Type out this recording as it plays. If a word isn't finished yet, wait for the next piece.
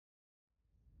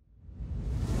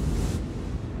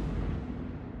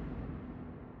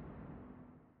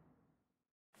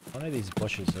One of these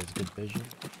bushes has good vision.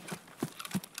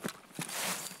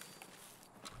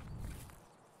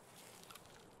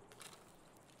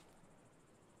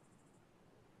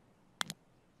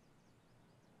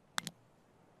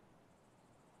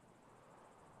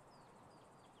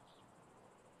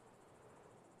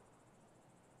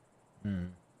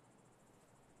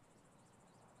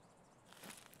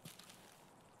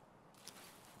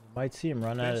 Might see him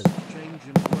run at it. Change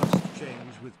and worst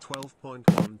change with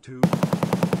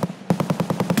 12.12.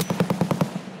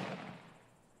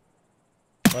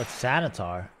 Oh, it's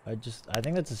Sanitar. I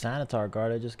think that's a Sanitar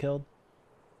guard I just killed.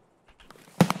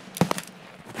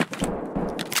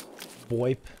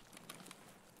 VoIP.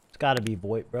 It's gotta be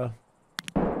VoIP, bro.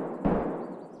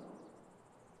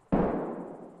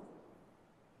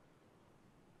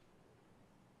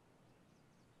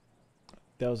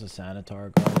 That was a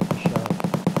Sanitar guard for sure.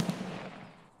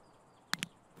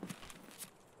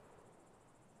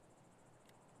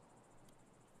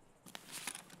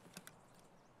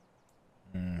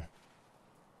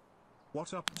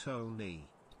 What up, Tony?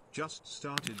 Just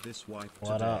started this wipe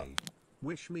What today. up?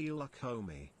 Wish me luck,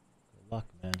 homie. Good luck,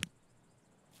 man.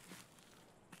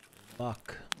 Good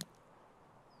luck.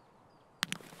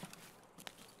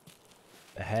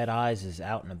 The Head Eyes is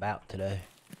out and about today.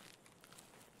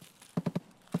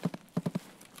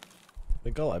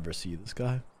 Think I'll ever see this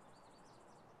guy?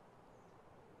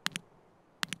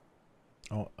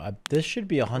 Oh, this should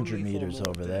be 100 Only 4 meters more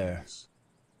over there. days.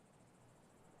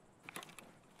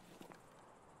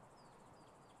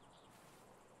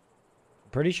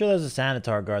 Pretty sure there's a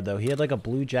Sanitar guard though. He had like a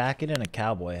blue jacket and a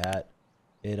cowboy hat.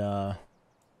 It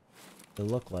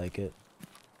looked like it.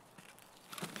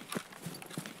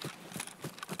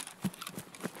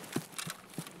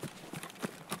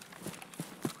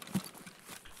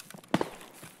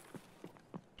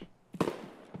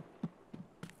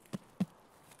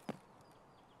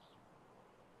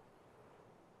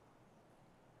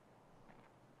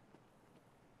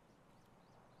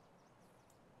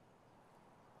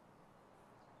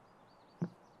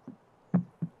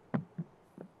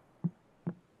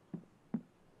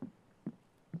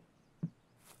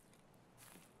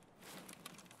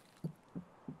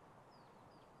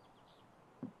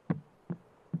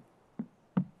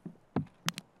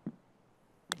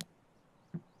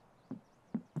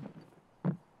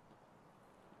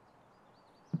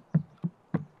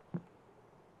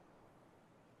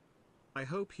 I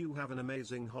hope you have an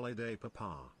amazing holiday,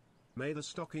 Papa. May the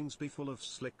stockings be full of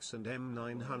slicks and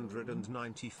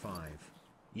M995.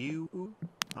 You,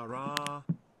 hurrah,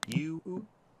 you,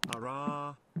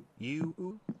 hurrah,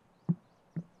 you.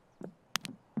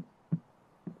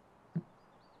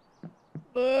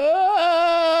 I'm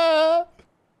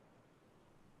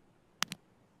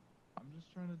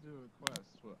just trying to do a quest.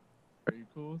 What? Are you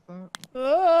cool with that?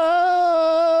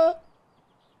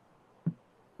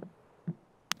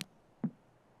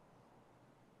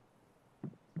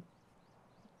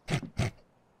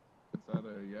 Is that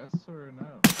a yes or a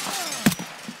no?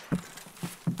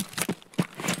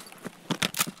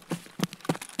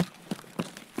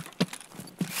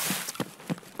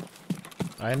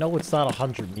 I know it's not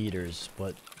 100 meters,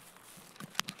 but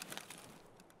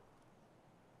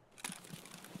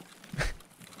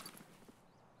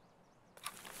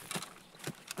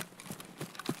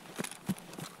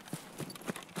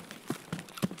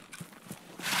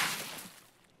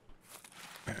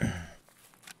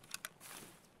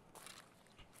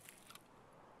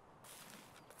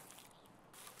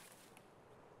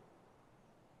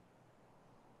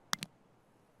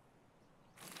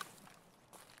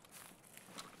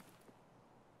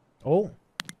oh.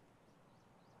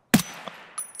 Is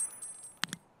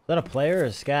that a player or a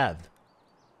scav?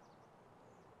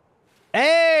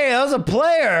 Hey, that was a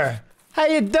player! How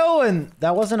you doing?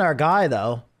 That wasn't our guy,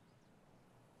 though.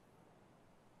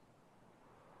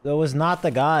 That was not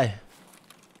the guy.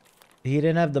 He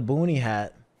didn't have the boonie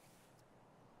hat.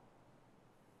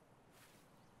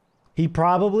 He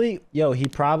probably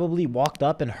walked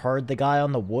up and heard the guy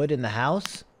on the wood in the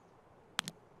house.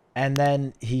 And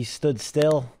then he stood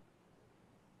still.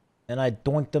 And I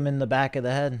doinked him in the back of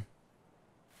the head.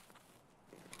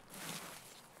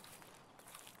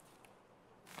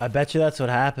 I bet you that's what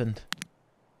happened.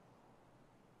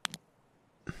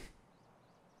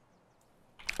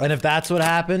 And if that's what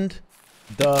happened,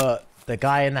 the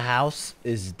guy in the house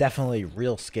is definitely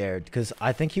real scared. Because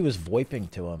I think he was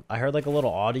VoIPing to him. I heard like a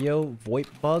little audio VoIP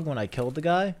bug when I killed the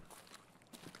guy.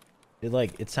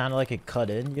 It sounded like it cut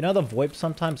in. You know the VoIP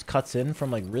sometimes cuts in from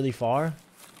like really far?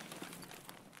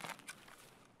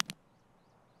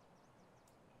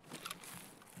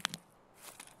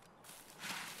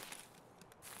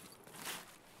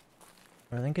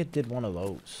 I think it did one of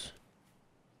those.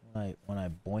 When I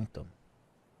boinked him.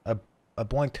 I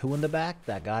boinked who in the back?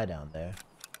 That guy down there.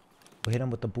 We hit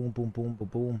him with the boom, boom, boom, boom,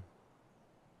 boom.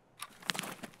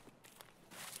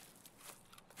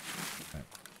 Right.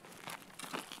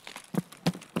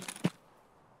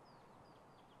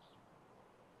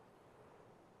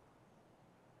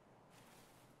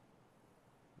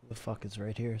 Who the fuck is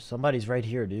right here? Somebody's right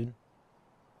here, dude.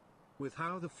 With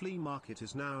how the flea market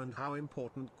is now and how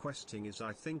important questing is,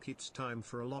 I think it's time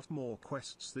for a lot more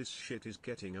quests. This shit is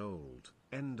getting old.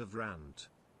 End of rant.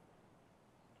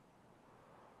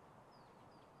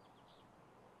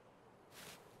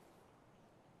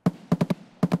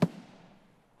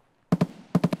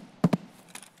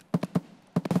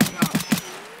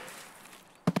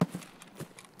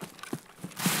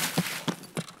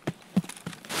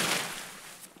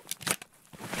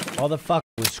 All the fuck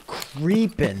was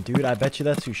creeping, dude. I bet you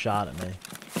that's who shot at me.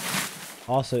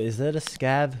 Also, is that a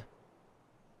scav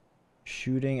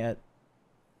shooting at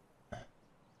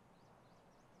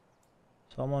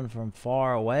someone from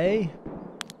far away?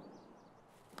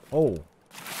 Oh.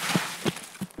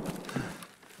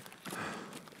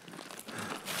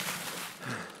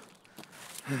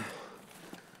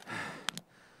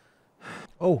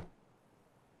 Oh.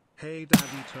 Hey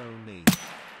Daddy Tony.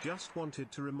 Just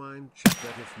wanted to remind Chip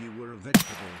that if you were a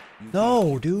vegetable, you'd No,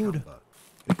 be a dude. cucumber.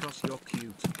 Because you're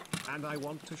cute. And I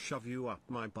want to shove you up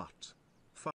my butt.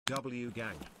 Fuck W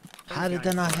gang. How did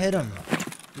that not hit him?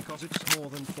 Because it's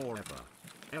more than forever.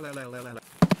 LLLLL.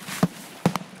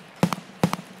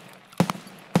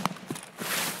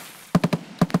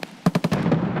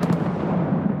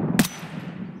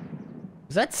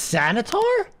 Is that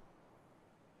Sanitar?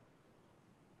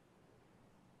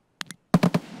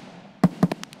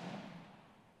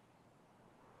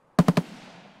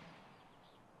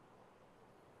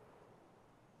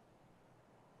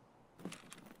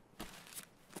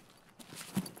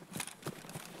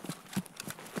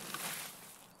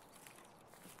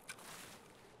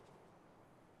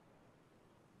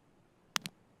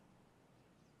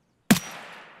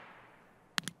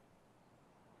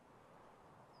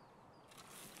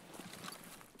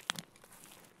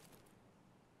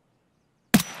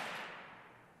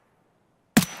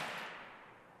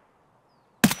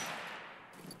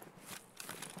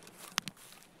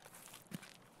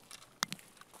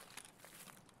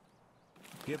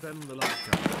 Give them the love.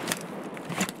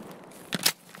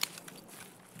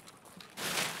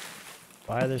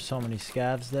 Why are there so many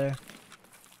scavs there?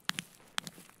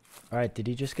 Alright, did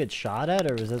he just get shot at,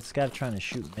 or was that scav trying to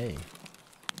shoot me?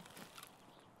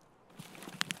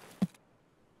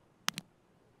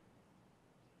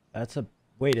 That's a...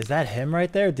 Wait, is that him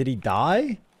right there? Did he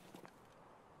die?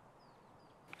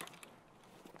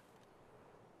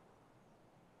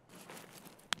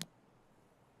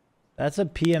 That's a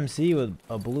PMC with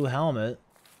a blue helmet.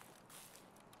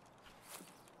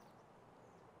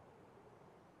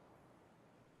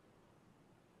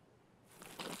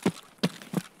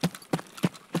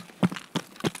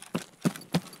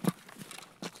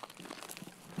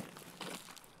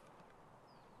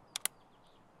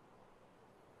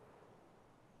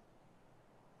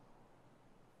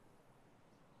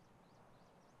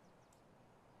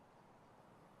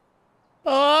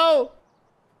 Oh!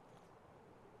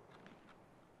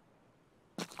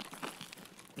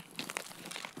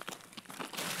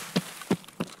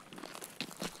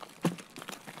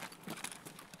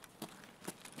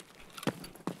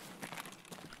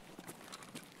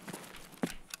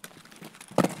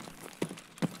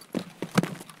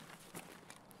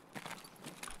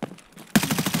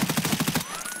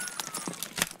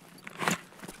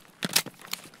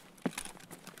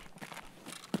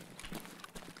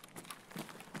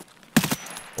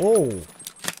 Oh!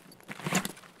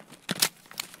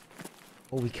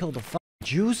 Oh, we killed a fucking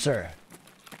juicer.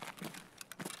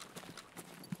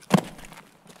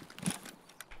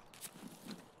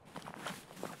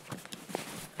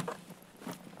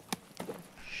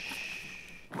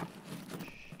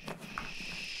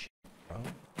 Bro.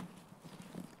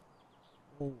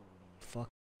 Holy fuck.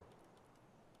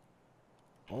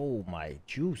 Oh, my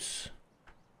juice.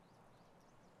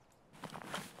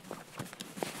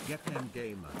 Get them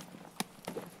gamer.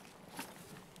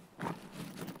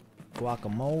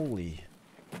 Guacamole.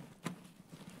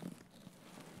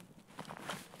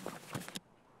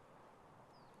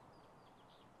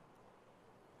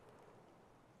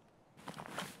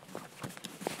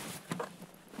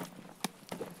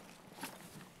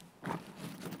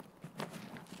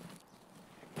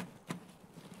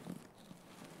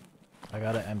 I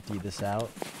gotta empty this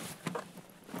out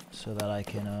so that I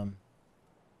can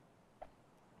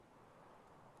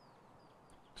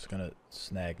Just gonna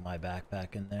snag my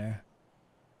backpack in there.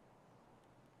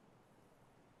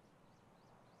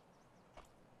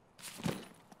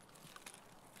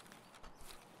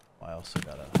 I also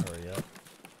gotta hurry up.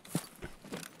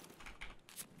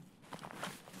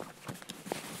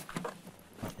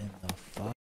 What in the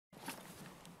fuck?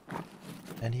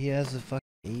 And he has a fucking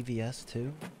AVS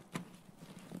too?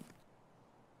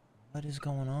 What is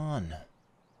going on?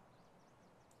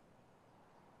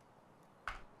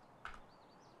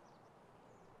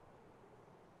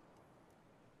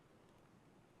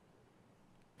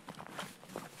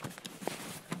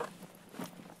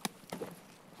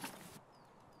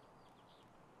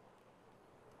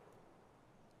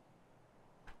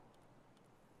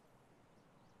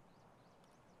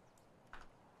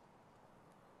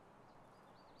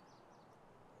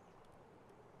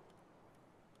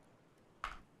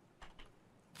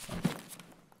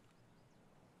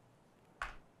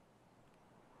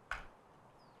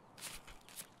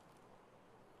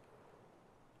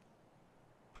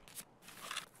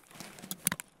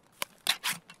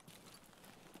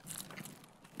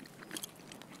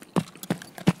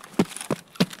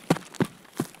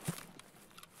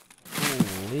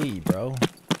 Holy, bro.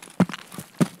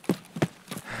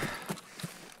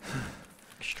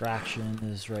 Extraction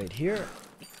is right here.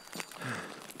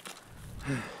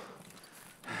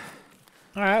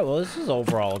 Alright, well this is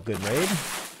overall a good raid.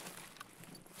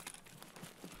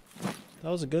 That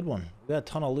was a good one. We got a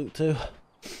ton of loot too.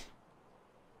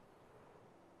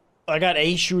 I got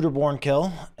a shooter-born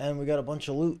kill, and we got a bunch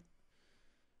of loot.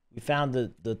 We found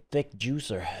the thick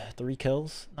juicer. 3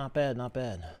 kills. Not bad, not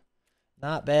bad.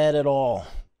 Not bad at all.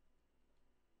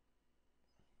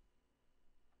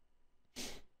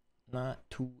 Not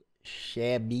too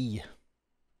shabby.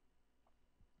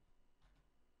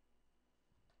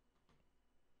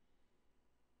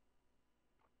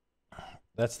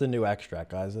 That's the new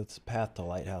extract, guys. It's Path to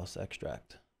Lighthouse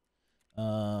extract.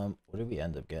 What did we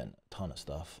end up getting? A ton of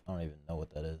stuff. I don't even know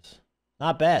what that is.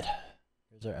 Not bad.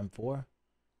 Here's our M4.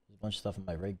 There's a bunch of stuff in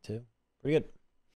my rig too. Pretty good.